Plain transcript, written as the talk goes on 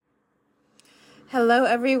Hello,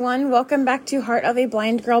 everyone. Welcome back to Heart of a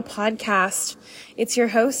Blind Girl podcast. It's your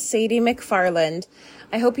host, Sadie McFarland.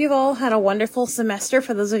 I hope you've all had a wonderful semester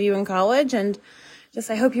for those of you in college, and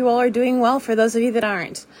I hope you all are doing well for those of you that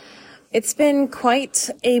aren't. It's been quite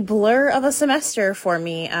a blur of a semester for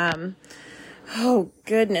me. Oh,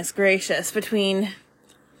 goodness gracious. Between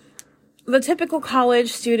the typical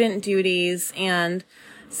college student duties and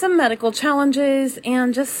some medical challenges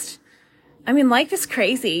and life is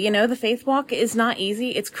crazy. The faith walk is not easy.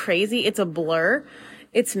 It's crazy. It's a blur.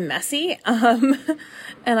 It's messy. And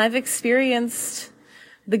I've experienced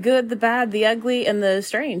the good, the bad, the ugly, and the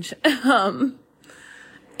strange. And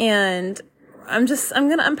I'm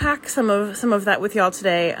going to unpack some of that with y'all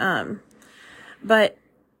today. But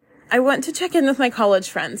I want to check in with my college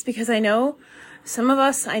friends because I know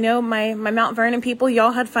my Mount Vernon people,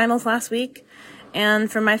 y'all had finals last week.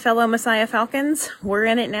 And for my fellow Messiah Falcons, we're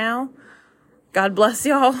in it now. God bless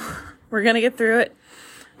y'all. We're going to get through it.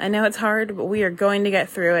 I know it's hard, but we are going to get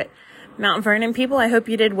through it. Mount Vernon people, I hope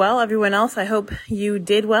you did well. Everyone else, I hope you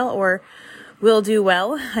did well or will do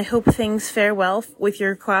well. I hope things fare well with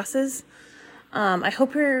your classes. I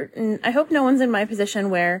hope no one's in my position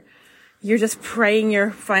where you're just praying your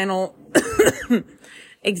final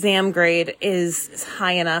exam grade is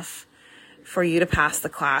high enough for you to pass the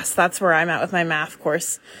class. That's where I'm at with my math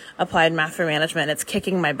course, Applied Math for Management. It's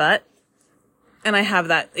kicking my butt. And I have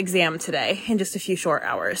that exam today in just a few short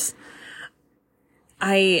hours.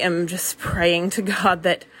 I am just praying to God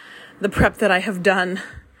that the prep that I have done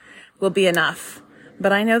will be enough.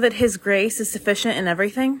 But I know that His grace is sufficient in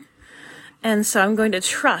everything. And so I'm going to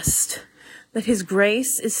trust that His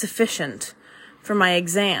grace is sufficient for my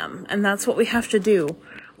exam. And that's what we have to do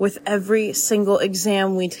with every single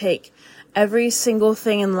exam we take. Every single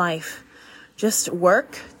thing in life. Just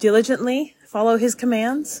work diligently, follow His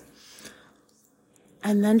commands.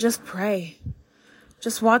 And then just pray.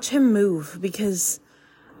 Just watch Him move because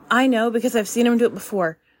I've seen Him do it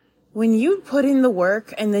before. When you put in the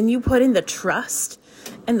work and then you put in the trust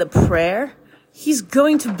and the prayer, He's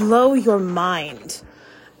going to blow your mind.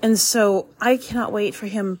 And so I cannot wait for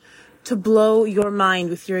Him to blow your mind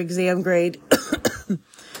with your exam grade.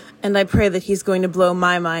 And I pray that He's going to blow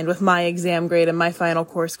my mind with my exam grade and my final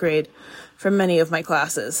course grade for many of my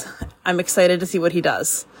classes. I'm excited to see what He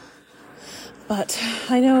does. But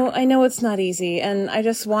I know it's not easy, and I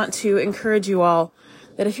just want to encourage you all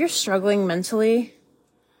that if you're struggling mentally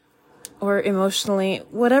or emotionally,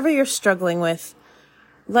 whatever you're struggling with,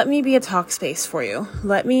 let me be a talk space for you.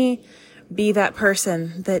 Let me be that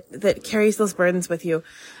person that carries those burdens with you,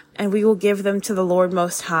 and we will give them to the Lord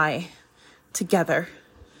Most High together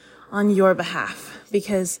on your behalf,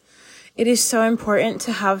 because it is so important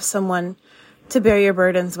to have someone to bear your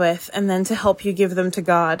burdens with and then to help you give them to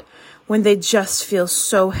God when they just feel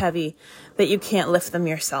so heavy that you can't lift them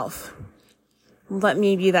yourself. Let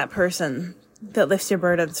me be that person that lifts your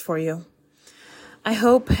burdens for you. I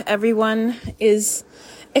hope everyone is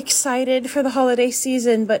excited for the holiday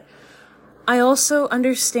season, but I also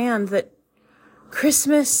understand that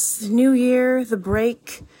Christmas, New Year, the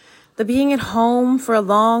break, the being at home for a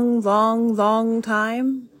long, long, long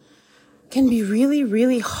time can be really,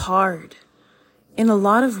 really hard in a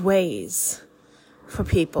lot of ways for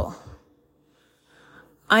people.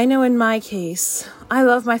 I know in my case, I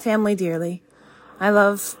love my family dearly. I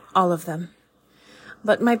love all of them.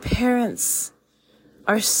 But my parents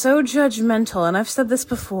are so judgmental, and I've said this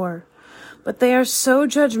before, but they are so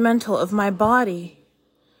judgmental of my body.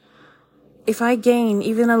 If I gain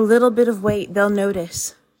even a little bit of weight, they'll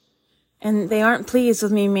notice. And they aren't pleased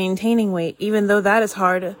with me maintaining weight, even though that is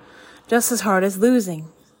hard, just as hard as losing.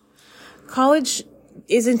 College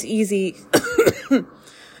isn't easy,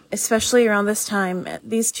 especially around this time.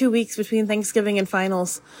 These 2 weeks between Thanksgiving and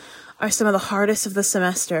finals are some of the hardest of the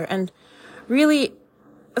semester. And really,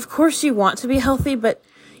 of course you want to be healthy, but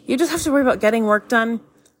you just have to worry about getting work done,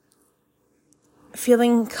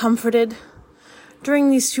 feeling comforted.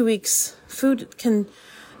 During these 2 weeks, food can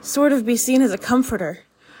sort of be seen as a comforter.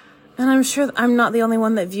 And I'm sure I'm not the only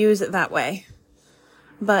one that views it that way.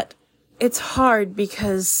 But it's hard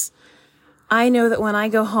because I know that when I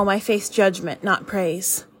go home, I face judgment, not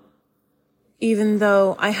praise. Even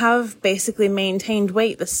though I have basically maintained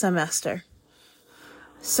weight this semester.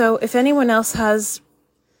 So if anyone else has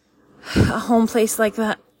a home place like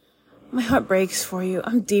that, my heart breaks for you.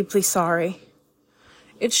 I'm deeply sorry.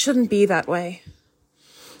 It shouldn't be that way.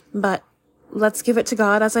 But let's give it to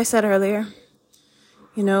God, as I said earlier.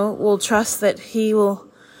 We'll trust that He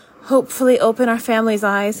will hopefully open our family's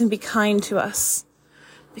eyes and be kind to us.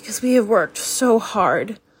 Because we have worked so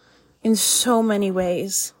hard in so many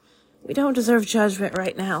ways. We don't deserve judgment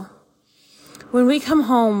right now. When we come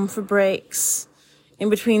home for breaks in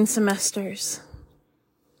between semesters,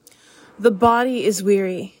 the body is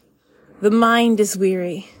weary, the mind is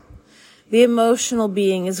weary, the emotional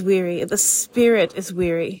being is weary, the spirit is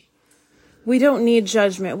weary. We don't need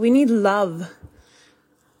judgment, we need love.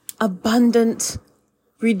 Abundant,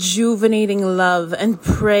 rejuvenating love and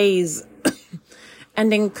praise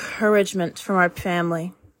and encouragement from our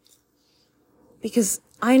family. Because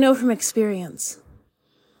I know from experience,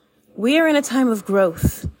 we are in a time of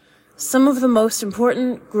growth. Some of the most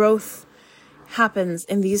important growth happens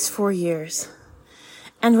in these 4 years.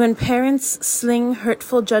 And when parents sling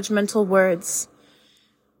hurtful, judgmental words,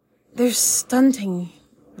 they're stunting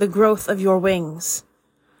the growth of your wings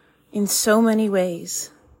in so many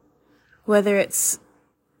ways. Whether it's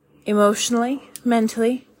emotionally,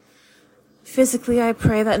 mentally, physically, I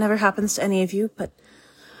pray that never happens to any of you, but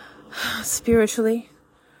spiritually,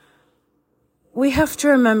 we have to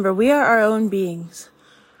remember we are our own beings,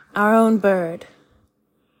 our own bird,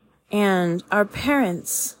 and our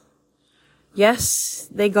parents, yes,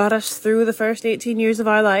 they got us through the first 18 years of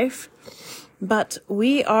our life, but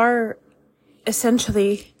we are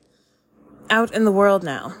essentially out in the world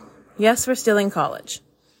now. Yes, we're still in college,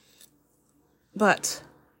 but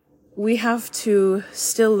we have to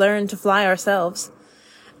still learn to fly ourselves.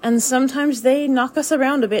 And sometimes they knock us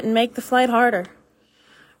around a bit and make the flight harder.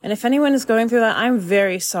 And if anyone is going through that, I'm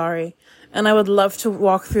very sorry. And I would love to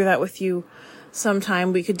walk through that with you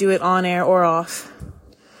sometime. We could do it on air or off.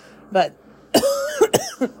 But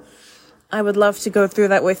I would love to go through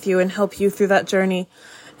that with you and help you through that journey.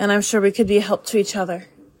 And I'm sure we could be a help to each other.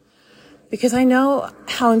 Because I know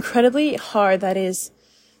how incredibly hard that is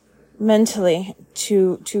mentally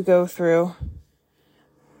to go through,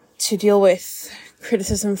 to deal with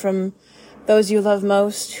criticism from those you love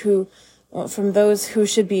most, from those who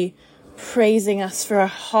should be praising us for our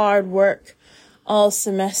hard work all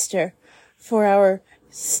semester, for our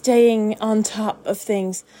staying on top of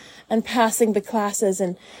things and passing the classes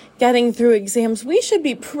and getting through exams. We should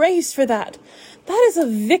be praised for that. That is a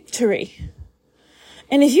victory.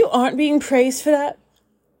 And if you aren't being praised for that,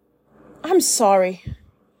 I'm sorry.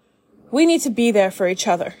 We need to be there for each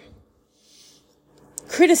other.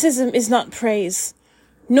 Criticism is not praise,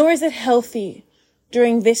 nor is it healthy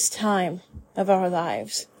during this time of our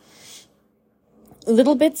lives.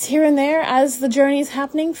 Little bits here and there as the journey is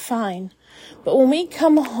happening, fine. But when we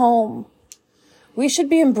come home, we should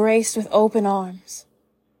be embraced with open arms.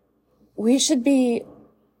 We should be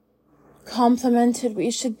complimented.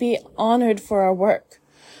 We should be honored for our work.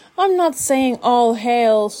 I'm not saying all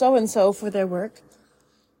hail so-and-so for their work,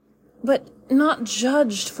 but not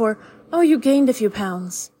judged for, oh, you gained a few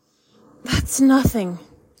pounds. That's nothing.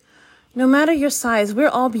 No matter your size, we're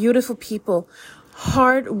all beautiful people,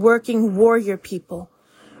 hard-working warrior people,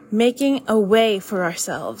 making a way for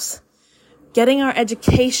ourselves, getting our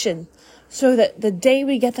education so that the day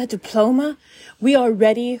we get that diploma, we are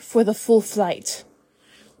ready for the full flight.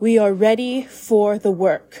 We are ready for the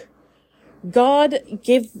work. God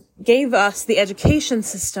gave us the education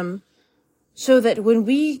system so that when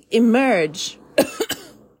we emerge,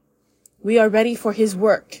 we are ready for his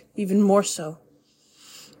work, even more so.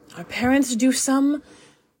 Our parents do some,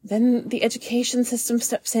 then the education system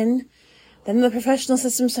steps in, then the professional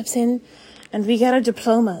system steps in, and we get our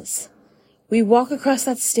diplomas. We walk across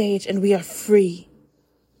that stage and we are free.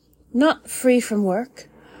 Not free from work,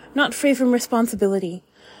 not free from responsibility,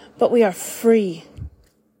 but we are free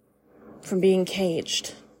from being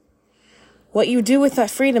caged. What you do with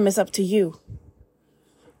that freedom is up to you.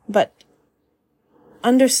 But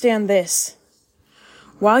understand this.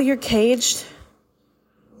 While you're caged,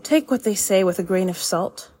 take what they say with a grain of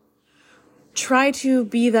salt. Try to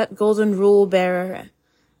be that golden rule bearer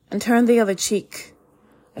and turn the other cheek,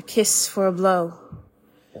 a kiss for a blow.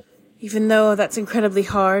 Even though that's incredibly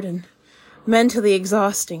hard and mentally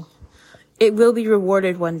exhausting, it will be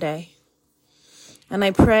rewarded one day. And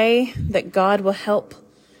I pray that God will help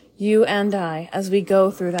you and I as we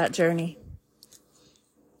go through that journey.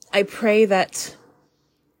 I pray that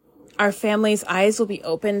our family's eyes will be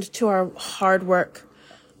opened to our hard work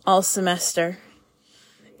all semester.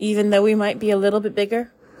 Even though we might be a little bit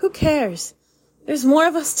bigger, who cares? There's more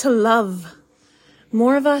of us to love,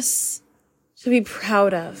 more of us to be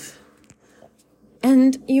proud of.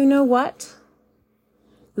 And you know what?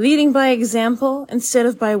 Leading by example instead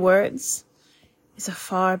of by words is a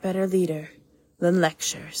far better leader than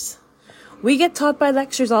lectures. We get taught by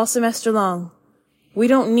lectures all semester long. We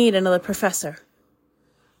don't need another professor.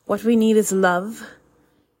 What we need is love,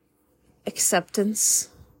 acceptance,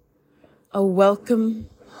 a welcome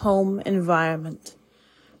home environment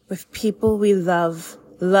with people we love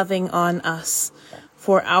loving on us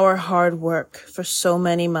for our hard work for so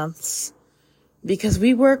many months. Because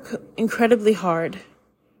we work incredibly hard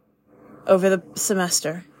over the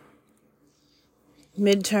semester.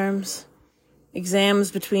 Midterms,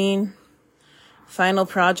 exams between, final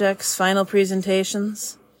projects, final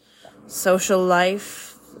presentations, social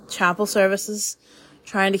life, chapel services,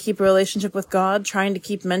 trying to keep a relationship with God, trying to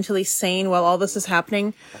keep mentally sane while all this is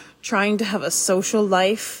happening, trying to have a social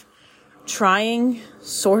life, trying,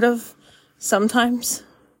 sort of, sometimes,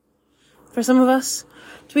 for some of us,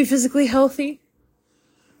 to be physically healthy,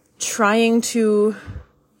 trying to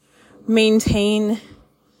maintain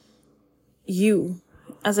you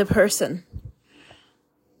as a person.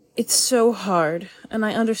 It's so hard, and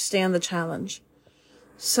I understand the challenge.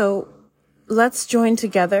 So let's join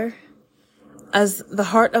together as the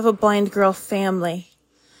Heart of a Blind Girl family.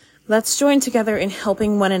 Let's join together in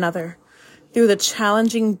helping one another through the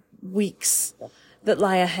challenging weeks that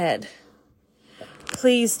lie ahead.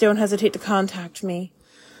 Please don't hesitate to contact me.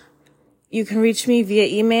 You can reach me via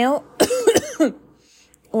email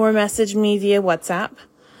or message me via WhatsApp.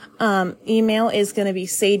 Email is going to be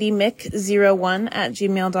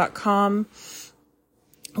sadiemick01@gmail.com.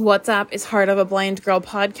 WhatsApp is Heart of a Blind Girl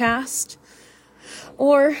Podcast.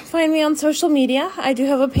 Or find me on social media. I do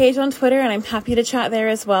have a page on Twitter, and I'm happy to chat there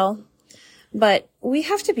as well. But we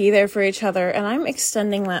have to be there for each other, and I'm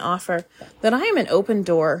extending my offer that I am an open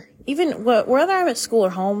door. Even whether I'm at school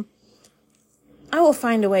or home, I will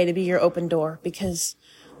find a way to be your open door, because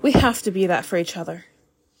we have to be that for each other.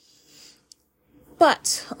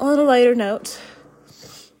 But, on a lighter note,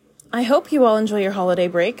 I hope you all enjoy your holiday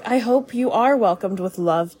break. I hope you are welcomed with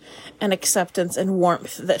love and acceptance and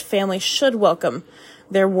warmth that families should welcome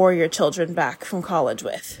their warrior children back from college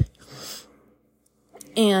with.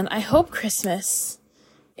 And I hope Christmas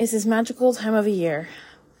is as magical time of a year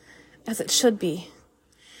as it should be,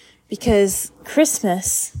 because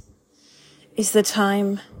Christmas is the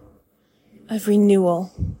time of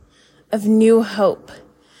renewal, of new hope.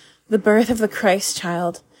 The birth of the Christ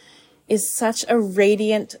child is such a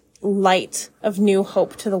radiant light of new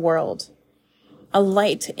hope to the world. A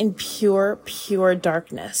light in pure, pure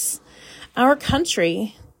darkness. Our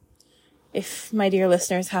country, if my dear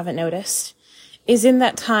listeners haven't noticed, is in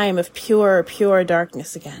that time of pure, pure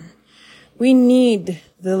darkness again. We need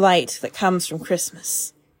the light that comes from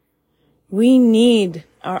Christmas. We need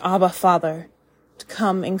our Abba Father to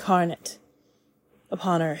come incarnate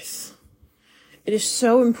upon earth. It is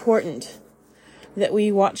so important that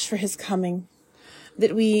we watch for his coming,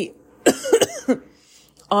 that we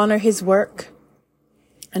honor his work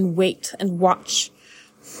and wait and watch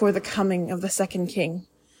for the coming of the second king,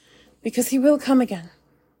 because he will come again.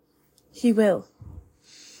 He will.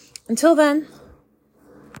 Until then,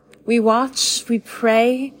 we watch, we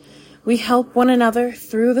pray, we help one another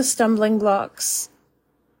through the stumbling blocks.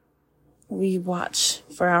 We watch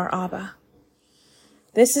for our Abba.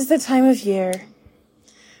 This is the time of year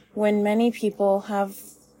when many people have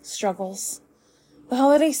struggles. The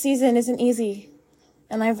holiday season isn't easy,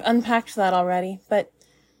 and I've unpacked that already, but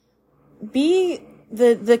be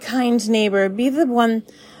the kind neighbor, be the one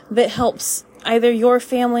that helps either your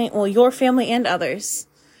family and others.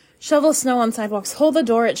 Shovel snow on sidewalks, hold the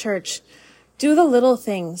door at church, do the little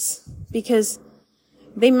things, because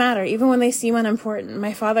they matter, even when they seem unimportant.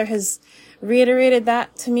 My father has reiterated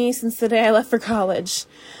that to me since the day I left for college.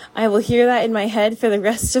 I will hear that in my head for the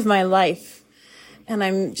rest of my life, and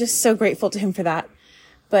I'm just so grateful to him for that.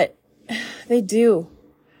 But they do.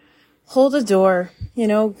 Hold a door,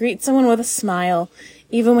 greet someone with a smile,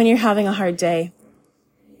 even when you're having a hard day.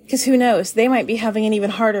 Because who knows, they might be having an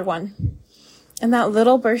even harder one. And that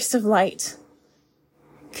little burst of light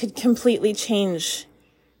could completely change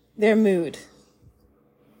their mood.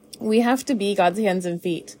 We have to be God's hands and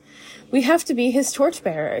feet. We have to be his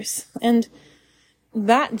torchbearers. And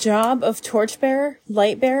that job of torchbearer,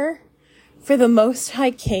 light bearer, for the Most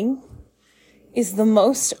High King is the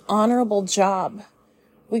most honorable job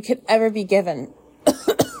we could ever be given.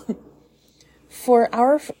 For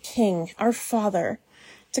our King, our Father,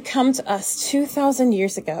 to come to us 2,000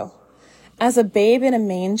 years ago as a babe in a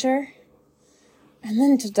manger and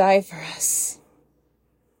then to die for us.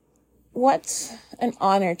 What an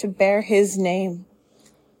honor to bear his name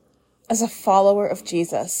as a follower of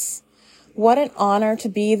Jesus. What an honor to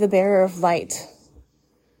be the bearer of light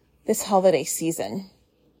this holiday season.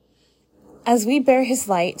 As we bear his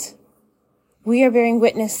light, we are bearing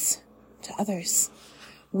witness to others.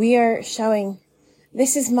 We are showing,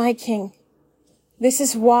 this is my King. This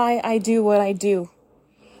is why I do what I do.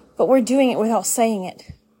 But we're doing it without saying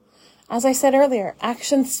it. As I said earlier,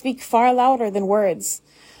 actions speak far louder than words.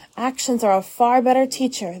 Actions are a far better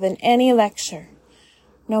teacher than any lecture,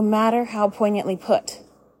 no matter how poignantly put.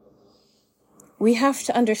 We have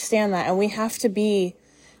to understand that, and we have to be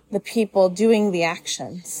the people doing the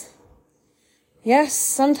actions. Yes,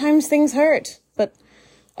 sometimes things hurt, but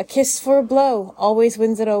a kiss for a blow always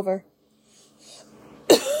wins it over.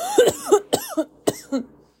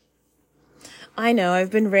 I know I've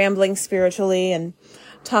been rambling spiritually and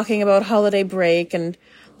talking about holiday break and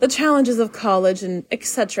the challenges of college and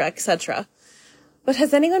etc., etc. But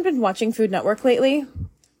has anyone been watching Food Network lately?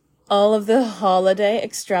 All of the holiday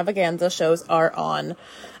extravaganza shows are on,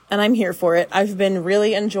 and I'm here for it. I've been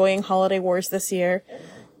really enjoying Holiday Wars this year.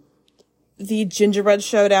 The Gingerbread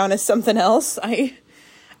Showdown is something else. I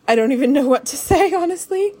don't even know what to say,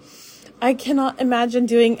 honestly. I cannot imagine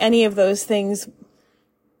doing any of those things.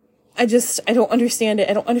 I don't understand it.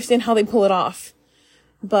 I don't understand how they pull it off.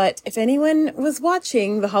 But if anyone was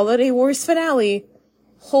watching the Holiday Wars finale,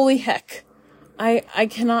 holy heck. I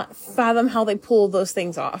cannot fathom how they pull those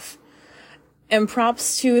things off. And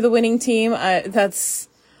props to the winning team. That's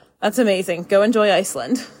amazing. Go enjoy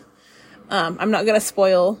Iceland. I'm not going to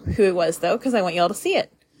spoil who it was though, because I want y'all to see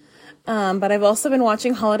it. But I've also been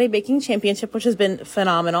watching Holiday Baking Championship, which has been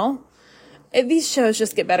phenomenal. These shows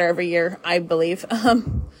just get better every year, I believe.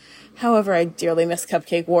 However, I dearly miss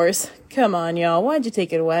Cupcake Wars. Come on, y'all. Why'd you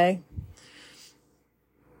take it away?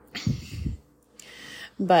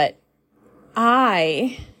 But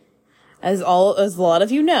I, as a lot of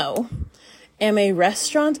you know, am a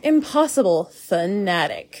Restaurant Impossible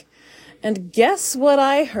fanatic. And guess what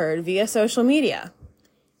I heard via social media?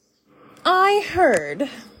 I heard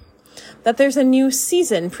that there's a new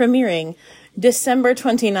season premiering December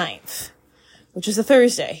 29th, which is a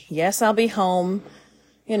Thursday. Yes, I'll be home,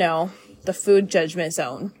 the food judgment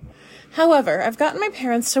zone. However, I've gotten my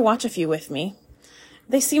parents to watch a few with me.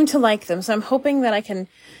 They seem to like them, so I'm hoping that I can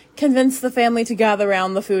convince the family to gather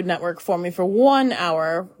around the Food Network for me for 1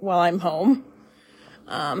 hour while I'm home.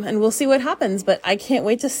 And we'll see what happens, but I can't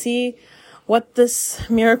wait to see what this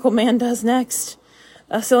miracle man does next.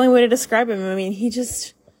 That's the only way to describe him. I mean, he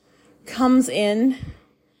just comes in.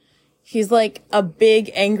 He's like a big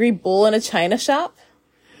angry bull in a china shop,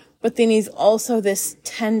 but then he's also this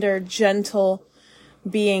tender, gentle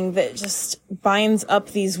being that just binds up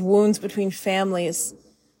these wounds between families.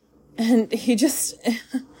 And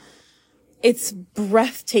it's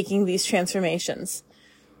breathtaking, these transformations.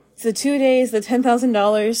 The 2 days, the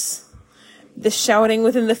 $10,000, the shouting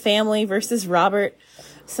within the family versus Robert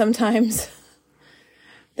sometimes.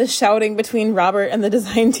 The shouting between Robert and the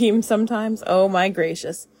design team sometimes. Oh my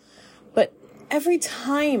gracious. But every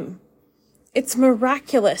time, it's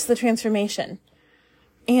miraculous, the transformation.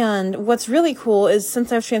 And what's really cool is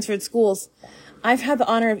since I've transferred schools, I've had the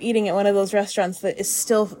honor of eating at one of those restaurants that is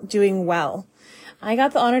still doing well. I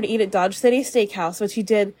got the honor to eat at Dodge City Steakhouse, which he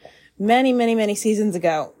did many, many, many seasons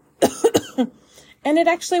ago. And it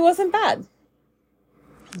actually wasn't bad.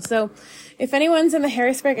 So if anyone's in the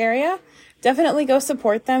Harrisburg area, definitely go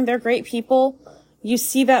support them. They're great people. You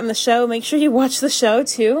see that in the show. Make sure you watch the show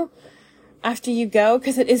too after you go,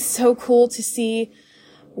 because it is so cool to see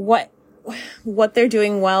what they're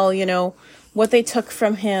doing well, what they took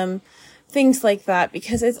from him, things like that,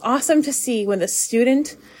 because it's awesome to see when the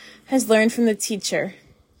student has learned from the teacher.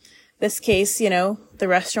 This case, the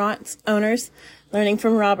restaurant owners learning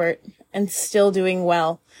from Robert and still doing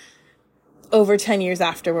well over 10 years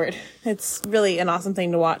afterward. It's really an awesome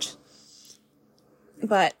thing to watch.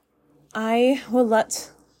 But I will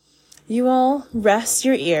let you all rest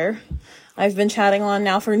your ear. I've been chatting on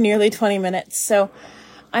now for nearly 20 minutes, so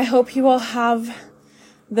I hope you all have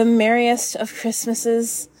the merriest of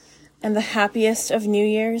Christmases and the happiest of New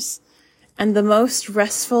Years and the most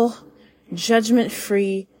restful,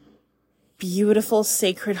 judgment-free, beautiful,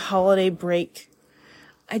 sacred holiday break.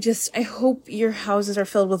 I hope your houses are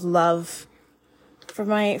filled with love. For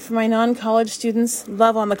my non-college students,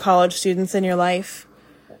 love on the college students in your life.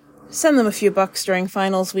 Send them a few bucks during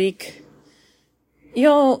finals week.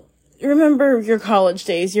 You'll remember your college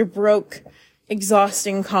days, your broke,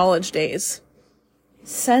 exhausting college days.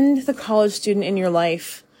 Send the college student in your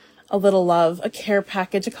life a little love, a care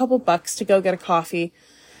package, a couple bucks to go get a coffee.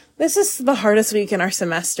 This is the hardest week in our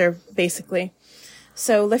semester, basically.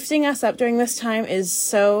 So lifting us up during this time is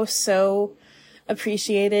so, so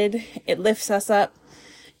appreciated. It lifts us up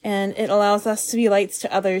and it allows us to be lights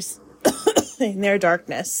to others in their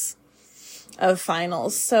darkness of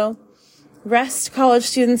finals. So rest, college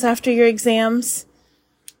students, after your exams.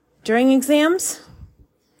 During exams,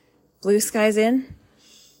 blue skies in,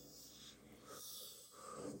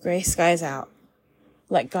 gray skies out.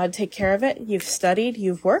 Let God take care of it. You've studied,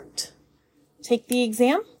 you've worked. Take the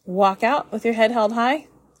exam, walk out with your head held high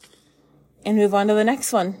and move on to the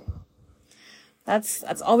next one. That's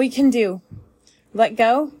all we can do. Let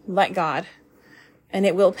go, let God, and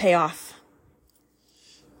it will pay off.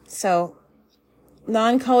 So,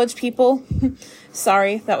 non-college people,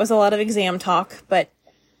 sorry, that was a lot of exam talk, but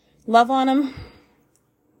love on them.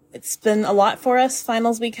 It's been a lot for us,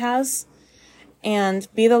 finals week has. And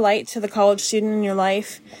be the light to the college student in your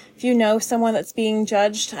life. If you know someone that's being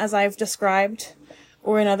judged, as I've described,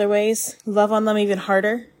 or in other ways, love on them even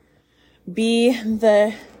harder. Be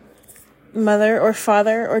the mother or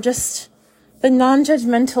father or just the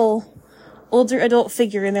non-judgmental older adult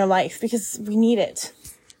figure in their life, because we need it.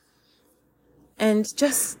 And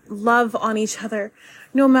just love on each other.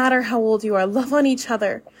 No matter how old you are, love on each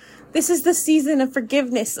other. This is the season of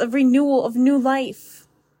forgiveness, of renewal, of new life.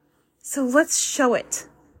 So let's show it.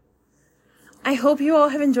 I hope you all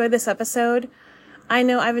have enjoyed this episode. I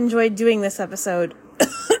know I've enjoyed doing this episode.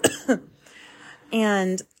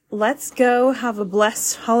 And let's go have a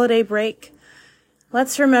blessed holiday break.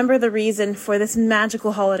 Let's remember the reason for this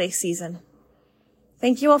magical holiday season.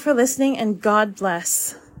 Thank you all for listening, and God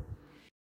bless.